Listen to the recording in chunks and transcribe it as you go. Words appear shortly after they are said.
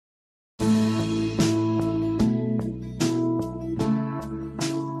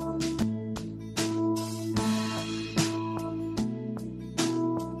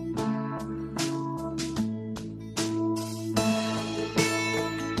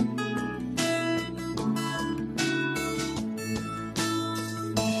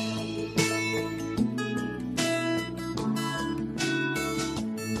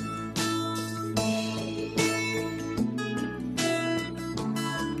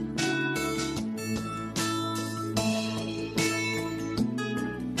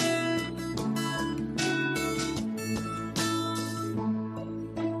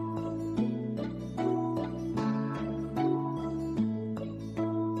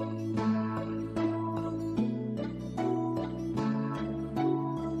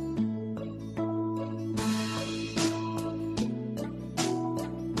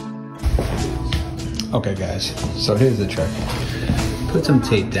Okay guys, so here's the trick. Put some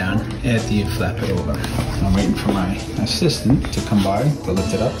tape down after you flap it over. I'm waiting for my assistant to come by to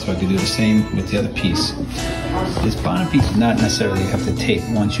lift it up so I can do the same with the other piece. This bottom piece does not necessarily have to tape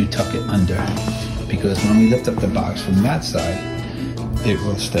once you tuck it under, because when we lift up the box from that side, it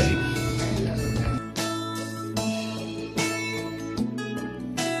will stay.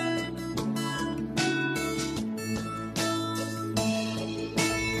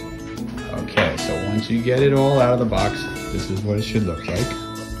 Okay, so once you get it all out of the box, this is what it should look like.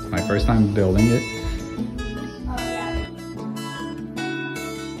 My first time building it.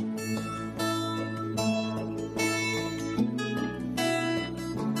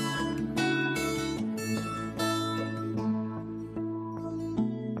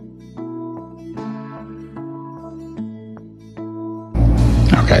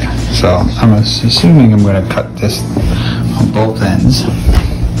 Okay, so I'm assuming I'm going to cut this on both ends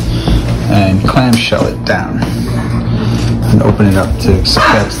and clamshell it down and open it up to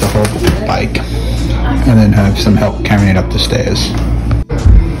catch the whole bike, and then have some help carrying it up the stairs.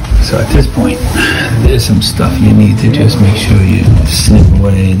 So at this point, there's some stuff you need to just make sure you snip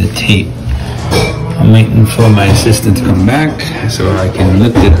away the tape. I'm waiting for my assistant to come back so I can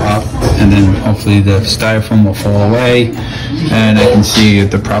lift it up, and then hopefully the styrofoam will fall away and I can see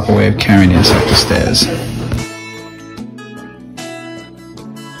the proper way of carrying this up the stairs.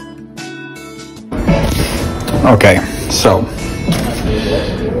 Okay, so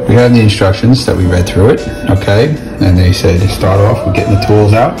we have the instructions that we read through it, okay, and they said to start off with getting the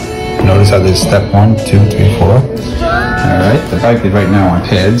tools out. Notice how there's step 1, 2, 3, 4. Alright, the bike is right now on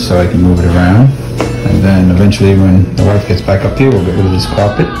pads so I can move it around, and then eventually when the wife gets back up here, we'll get rid of this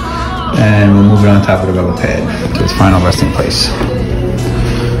carpet and we'll move it on top of the rubber pad to its final resting place.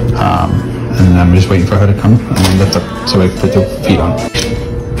 And I'm just waiting for her to come and lift up so I can put the feet on.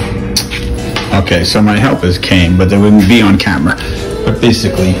 Okay, so my helpers came, but they wouldn't be on camera. But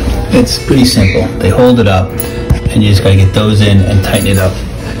basically, it's pretty simple. They hold it up, and you just gotta get those in and tighten it up.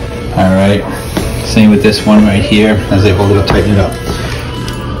 All right, same with this one right here. As they hold it up, tighten it up.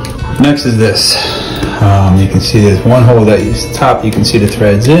 Next is this. You can see there's one hole that is top. You can see the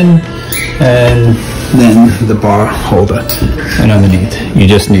threads in, and then the bar holder. And underneath, you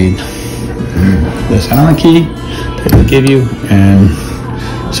just need this Allen key that they give you, and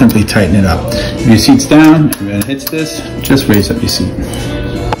simply tighten it up. If your seat's down and it hits this, just raise up your seat.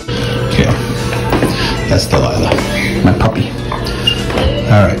 Okay, that's Delilah, my puppy.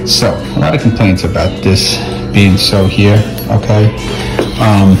 All right, so a lot of complaints about this being so here, okay?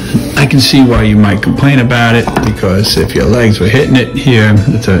 I can see why you might complain about it, because if your legs were hitting it here,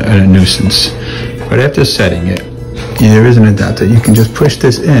 it's a nuisance. But after setting it, there isn't a doubt that you can just push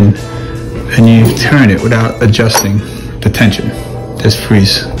this in and you turn it without adjusting the tension. Just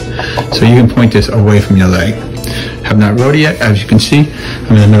freeze. So you can point this away from your leg. Have not rode it yet, as you can see.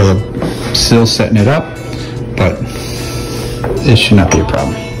 I'm in the middle of still setting it up, but it should not be a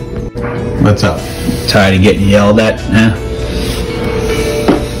problem. What's up? Tired of getting yelled at?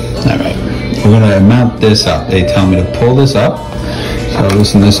 All right, we're gonna mount this up. They tell me to pull this up. So I'll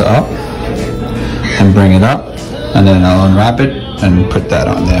loosen this up and bring it up, and then I'll unwrap it and put that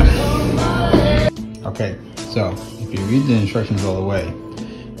on there. Okay, so if you read the instructions all the way,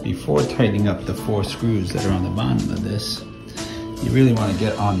 before tightening up the 4 screws that are on the bottom of this, you really want to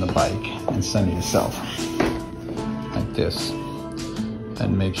get on the bike and center yourself like this,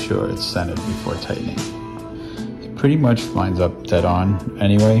 and make sure it's centered before tightening. It pretty much lines up dead on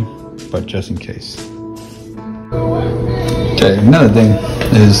anyway, but just in case. Okay, another thing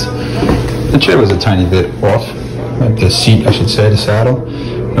is the chair was a tiny bit off, like the seat, I should say, the saddle.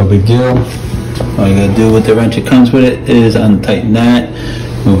 No big deal. All you gotta do with the wrench that comes with it is untighten that,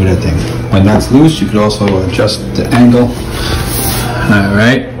 move it that thing. When that's loose, you could also adjust the angle. All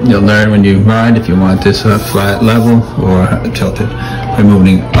right, you'll learn when you ride if you want this flat, level, or tilted by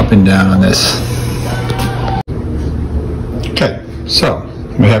moving up and down on this. Okay, so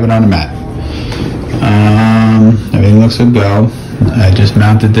we have it on the mat. Everything looks good to go. I just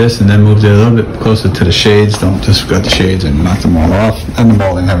mounted this and then moved it a little bit closer to the shades. Don't just got the shades and knock them all off. And the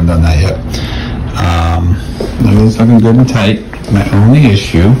molding, haven't done that yet. It's looking good and tight. My only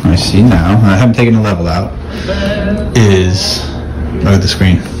issue, I see now, I haven't taken the level out, is, look at the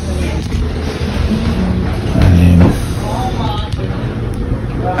screen. I mean,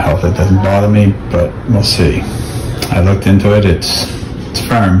 I hope that doesn't bother me, but we'll see. I looked into it, it's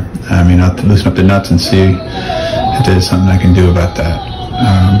firm. I mean, I'll have to loosen up the nuts and see if there's something I can do about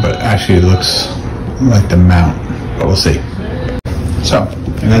that. But actually it looks like the mount, but we'll see. So,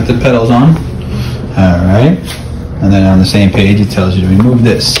 I got the pedals on. All right, and then on the same page it tells you to remove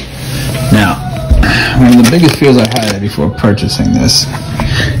this. Now, One of the biggest fears I had before purchasing this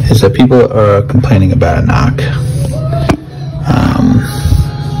is that people are complaining about a knock.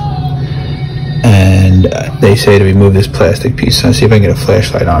 And they say to remove this plastic piece. So I'll see if I can get a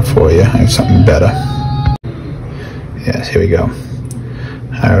flashlight on for you. I have something better. Yes, here we go.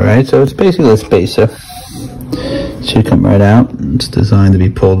 Alright, so it's basically a spacer. It should come right out. It's designed to be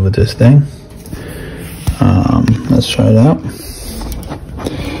pulled with this thing. Let's try it out.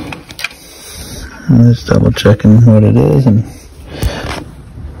 I'm just double checking what it is and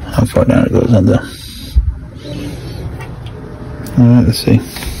how far down it goes under. Alright, let's see.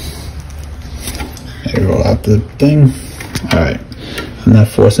 Maybe roll out the thing. Alright, I'm not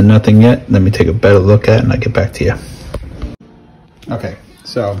forcing nothing yet. Let me take a better look at it and I'll get back to you. Okay,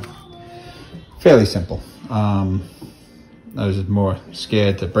 so fairly simple. I was just more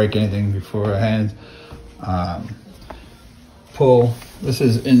scared to break anything before hand. Pull, this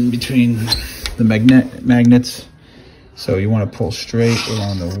is in between the magnets, so you want to pull straight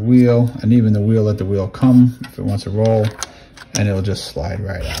along the wheel, and even the wheel, let the wheel come if it wants to roll, and it'll just slide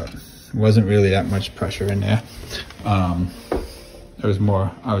right out. It wasn't really that much pressure in there. It was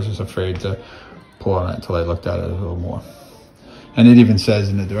more, I was just afraid to pull on it until I looked at it a little more. And it even says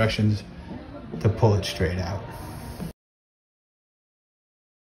in the directions to pull it straight out.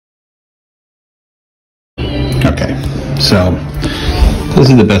 Okay, so this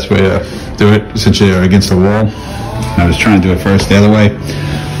is the best way to do it since you're against the wall. I was trying to do it first the other way.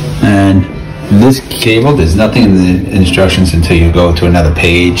 And this cable, there's nothing in the instructions until you go to another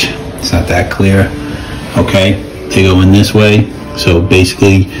page. It's not that clear. Okay, they go in this way. So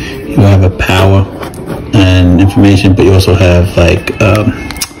basically you have a power and information, but you also have like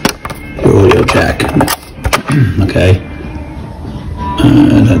your audio jack. Okay,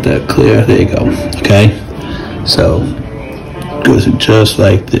 not that clear. There you go. Okay, so it goes just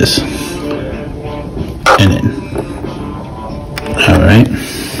like this and in. All right.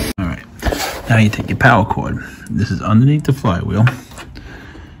 Now you take your power cord. This is underneath the flywheel.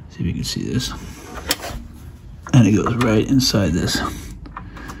 See if you can see this. And it goes right inside this.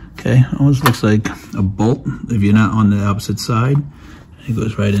 Okay, almost looks like a bolt if you're not on the opposite side. It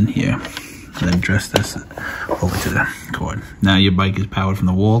goes right in here. And then dress this over to the cord. Now your bike is powered from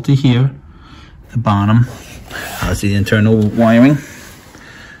the wall to here, the bottom. That's the internal wiring,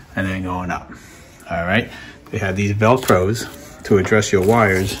 and then going up. All right, they have these Velcros to address your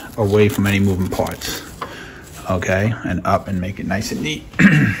wires away from any moving parts. Okay, and up and make it nice and neat.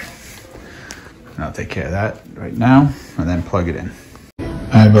 I'll take care of that right now and then plug it in.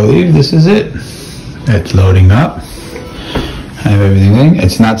 I believe this is it. It's loading up. I have everything in.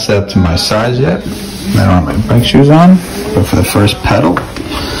 It's not set up to my size yet. I don't have my bike shoes on, but for the first pedal,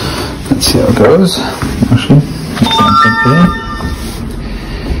 let's see how it goes. Actually,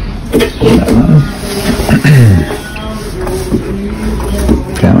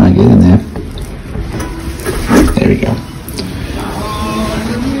 come on, get in there. There we go.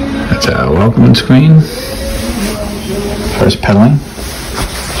 That's our welcoming screen. First pedaling.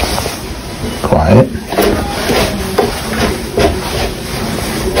 Quiet.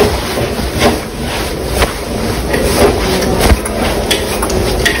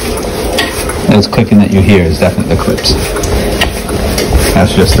 Those clicking that you hear is definitely the clips.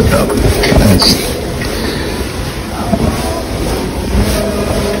 That's just the belt.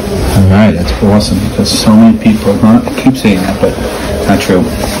 Alright, that's awesome because so many people, I keep saying that, but not true,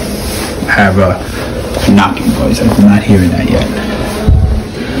 have a knocking noise. I'm not hearing that yet.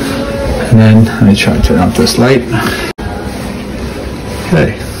 And then let me try to turn off this light.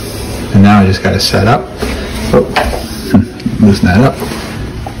 Okay, and now I just got to set up. Oh, loosen that up.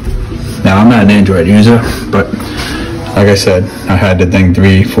 Now I'm not an Android user, but like I said, I had the thing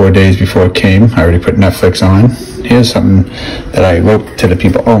 3-4 days before it came. I already put Netflix on. Here's something that I wrote to the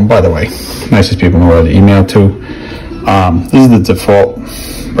people. Oh, and by the way, nicest people in the world to email to. This is the default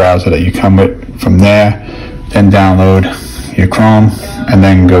browser that you come with. From there, then download your Chrome, and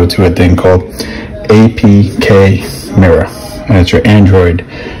then go to a thing called APK Mirror, and it's your Android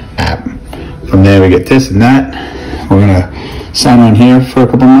app. From there, we get this and that. We're gonna sign on here for a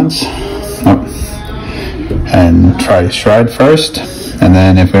couple months, and try Stryde first, and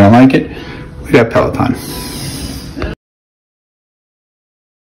then if we don't like it, we got Peloton.